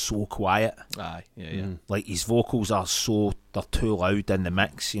so quiet. Aye, yeah. Like his vocals they're too loud in the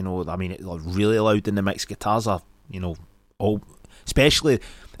mix. You know, I mean, they're really loud in the mix. Guitars are, all. Especially,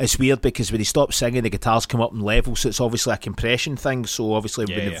 it's weird because when he stops singing, the guitars come up in level, so it's obviously a compression thing. So obviously,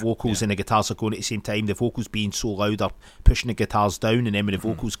 when the vocals and the guitars are going at the same time, the vocals being so loud are pushing the guitars down, and then when the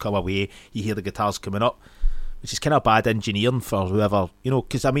vocals come away, you hear the guitars coming up, which is kind of bad engineering for whoever,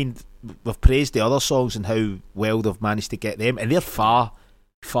 because I mean, we've praised the other songs and how well they've managed to get them, and they're far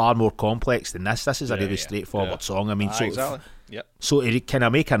more complex than this. This is a really straightforward song. I mean, exactly. So can I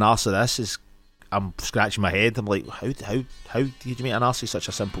make an arse of this? I'm scratching my head. I'm like, how did you make an arse of such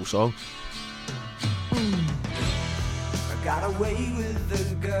a simple song? I got away with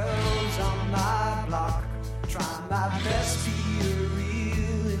the girls on my block, trying my best to be a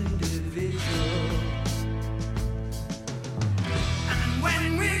real individual. And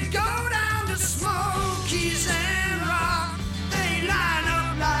when we go down to Smokies and Rock, they line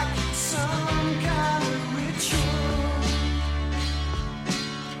up like it's some kind of ritual.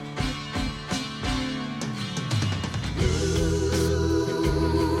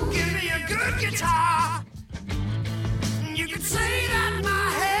 Ooh, give me a good guitar. You could say that my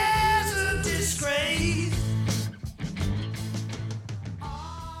hair's a disgrace.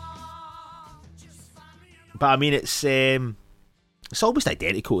 But I mean, it's almost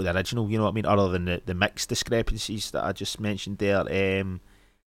identical to the original. You know what I mean? Other than the mix discrepancies that I just mentioned there.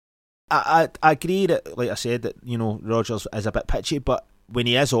 I agree that, like I said, that Rogers is a bit pitchy, but when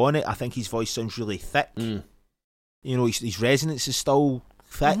he is on it, I think his voice sounds really thick. His resonance is still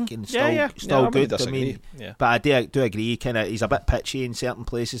thick and still good. I mean, but I do agree. He's a bit pitchy in certain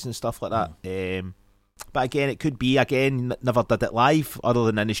places and stuff like that. But again, it could be never did it live other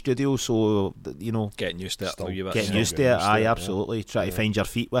than in the studio. So getting used to it. Getting used to it. Aye, absolutely. Try to find your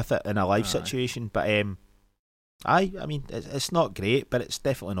feet with it in a live situation. But I mean, it's not great, but it's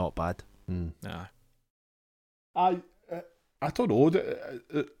definitely not bad. I don't know.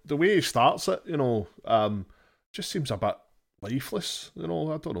 The way he starts it, just seems a bit lifeless. I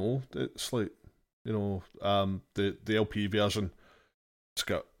don't know. It's like, the LP version, it's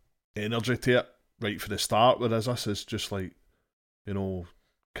got energy to it right from the start, whereas this is just like, kind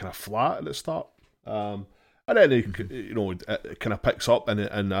of flat at the start. And then it kind of picks up,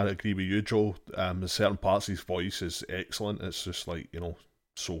 and I agree with you, Joe. In certain parts, his voice is excellent. It's just like,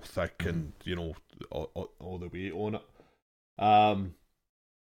 so thick and all the weight on it.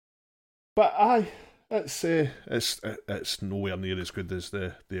 But it's nowhere near as good as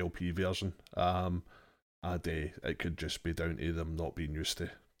the LP version. It could just be down to them not being used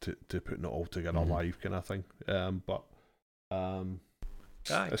to putting it all together live, kind of thing.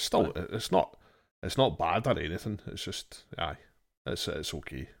 It's still it's not bad or anything. It's just it's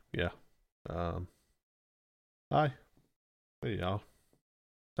okay. Yeah. There you are.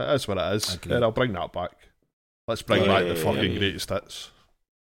 It is what it is. Yeah, I'll bring that back. Let's bring back the fucking greatest hits.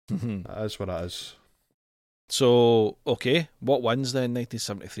 That is what it is. So, okay, what wins then,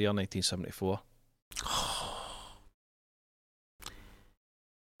 1973 or 1974?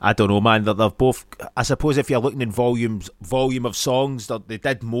 I don't know, man. They're both. I suppose if you're looking in volume of songs, they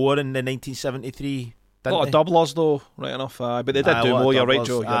did more in the 1973. A lot of doublers though, right enough. But they did do more. You're right,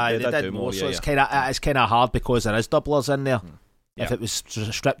 Joe. They did do more. So it's kind of hard because there is doublers in there. If it was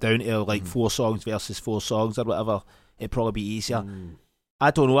stripped down to like 4 songs versus 4 songs or whatever, it'd probably be easier. I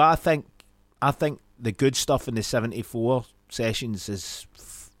don't know. I think the good stuff in the 74 sessions is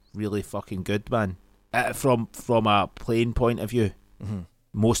really fucking good, man. From a playing point of view,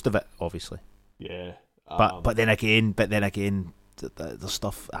 most of it, obviously. Yeah. But then again, the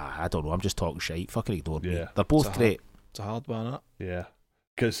stuff. I don't know. I'm just talking shite. Fucking ignore me. They're both great. It's a hard one, that. Yeah.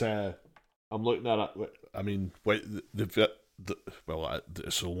 Because I'm looking at it. I mean, it's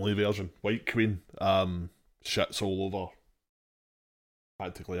the only version. White Queen shits all over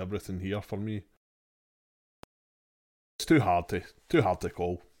practically everything here for me. It's too hard to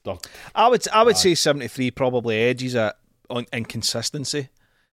call. I would say 73 probably edges at on inconsistency,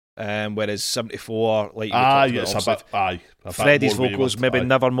 whereas 74, like you talked about, Freddie's vocals maybe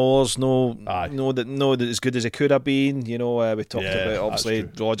Nevermore's not as good as it could have been. We talked about obviously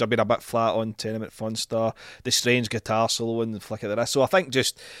Roger being a bit flat on Tenement Funstar, the strange guitar solo and the flick of the wrist. So I think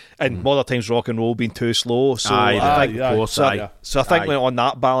just in Modern Times Rock and Roll being too slow. So I think on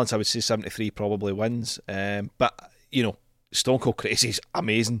that balance, I would say 73 probably wins. But Stone Cold Crazy's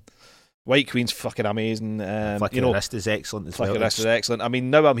amazing. White Queen's fucking amazing. Flick of the Wrist is excellent as well. Flick of the Wrist is excellent. I mean,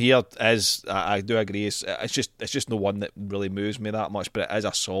 Now I'm Here is, I do agree, it's just no one that really moves me that much, but it is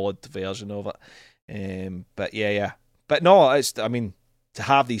a solid version of it. But yeah. But no, it's, I mean, to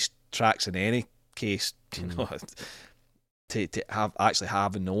have these tracks in any case, you know, to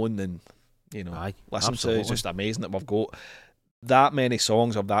have known and, you know, Aye, listen to, absolutely. it's just amazing that we've got that many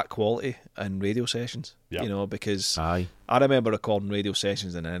songs of that quality in radio sessions. Yeah. You know, because Aye, I remember recording radio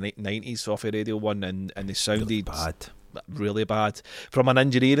sessions in the 90s off of Radio 1, and they sounded bad. really bad from an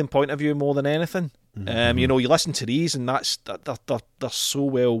engineering point of view more than anything. You know, you listen to these and they're so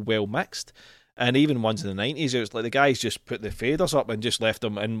well mixed. And even ones in the 90s, it was like the guys just put the faders up and just left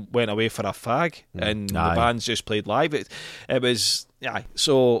them and went away for a fag, and Aye. the bands just played live. It was, yeah.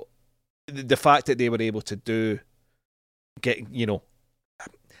 So the fact that they were able to you know,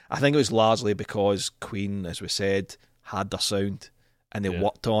 I think it was largely because Queen, as we said, had their sound and they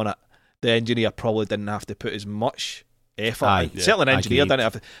worked on it. The engineer probably didn't have to put as much effort. Aye, Certainly, an engineer agreed. didn't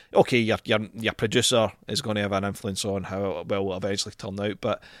have to. Okay, your producer is going to have an influence on how it will eventually turn out,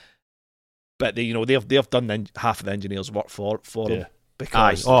 but they, you know, they've done half of the engineer's work for them Aye,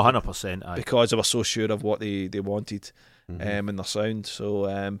 because 100%. Aye. because they were so sure of what they wanted in their sound.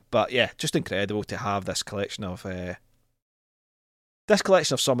 So, but yeah, just incredible to have this collection of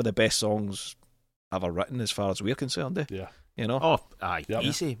some of the best songs ever written, as far as we're concerned. Yeah. You know, Oh, aye, Yep.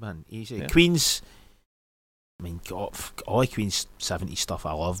 easy, man, easy. Yeah. Queen's, I mean, God, all the Queen's 70s stuff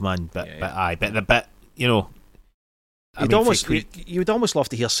I love, man. But the bit, you know, I mean, for Queen- you'd almost love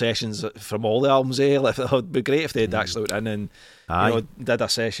to hear sessions from all the albums. Like, it would be great if they'd actually went in and aye, you know, did a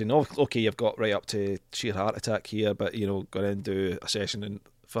session. Oh, okay, you've got right up to Sheer Heart Attack here, but you know, go in and do a session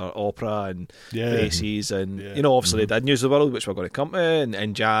for opera and races, and you know, obviously they did News of the World, which we're going to come to,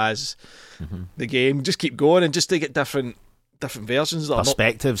 and jazz, the game. Just keep going, and just to get different versions that are not.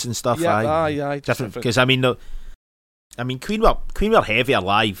 perspectives and stuff. Yeah, aye, aye, just different. Because I mean, Queen were heavier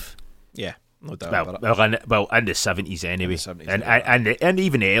live. Yeah, no doubt about it. Well, in the 70s anyway, In the 70s, and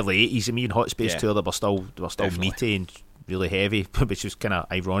even the early 80s. I mean, Hot Space Yeah. Tour, they were still Definitely. meaty and really heavy, which was kind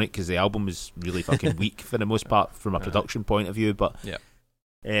of ironic because the album was really fucking weak for the most part from a production point of view. But Yeah.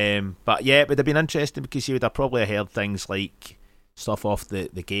 But yeah, it would have been interesting because you would have probably heard things like stuff off the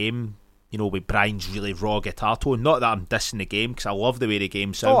game, you know, with Brian's really raw guitar tone. Not that I'm dissing the game, because I love the way the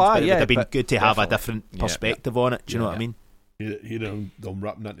game sounds, aye, but it yeah, would have been but good to have a definitely. different Yeah. perspective on it. Do you know what I mean? You know, them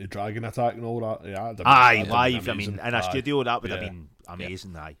ripping into Dragon Attack and all that. Yeah, that'd Aye, been live. I amazing. mean, in a Aye. studio, that would have Yeah. been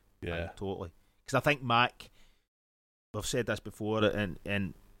amazing. Aye, Yeah. Aye, totally. Because I think Mac, we've said this before,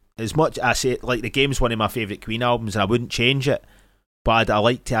 and as much I say, like, the game's one of my favourite Queen albums, and I wouldn't change it, but I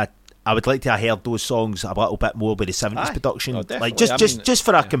would like to have heard those songs a little bit more with the 70s Aye. production, Oh, like definitely. just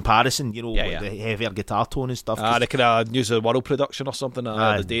for a yeah. comparison, you know, Yeah, with yeah. the heavier guitar tone and stuff. 'cause- The kind of News of the World production or something.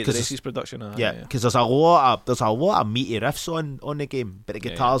 Aye, The Day 'cause Races production. yeah, because there's a lot of meaty riffs on the game, but the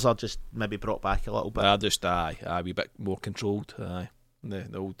Yeah, guitars are just maybe brought back a little bit. Just a wee bit more controlled. The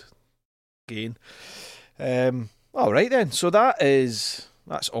old gain. All right then. So that's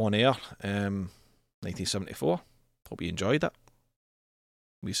On Air. 1974. Hope you enjoyed it.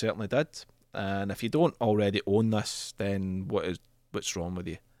 We certainly did. And if you don't already own this, then what's wrong with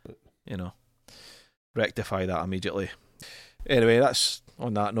you? You know, rectify that immediately. Anyway, that's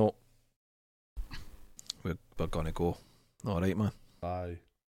on that note. We're gonna go. All right, man. Aye.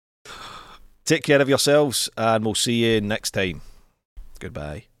 Take care of yourselves, and we'll see you next time.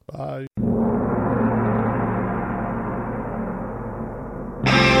 Goodbye. Bye.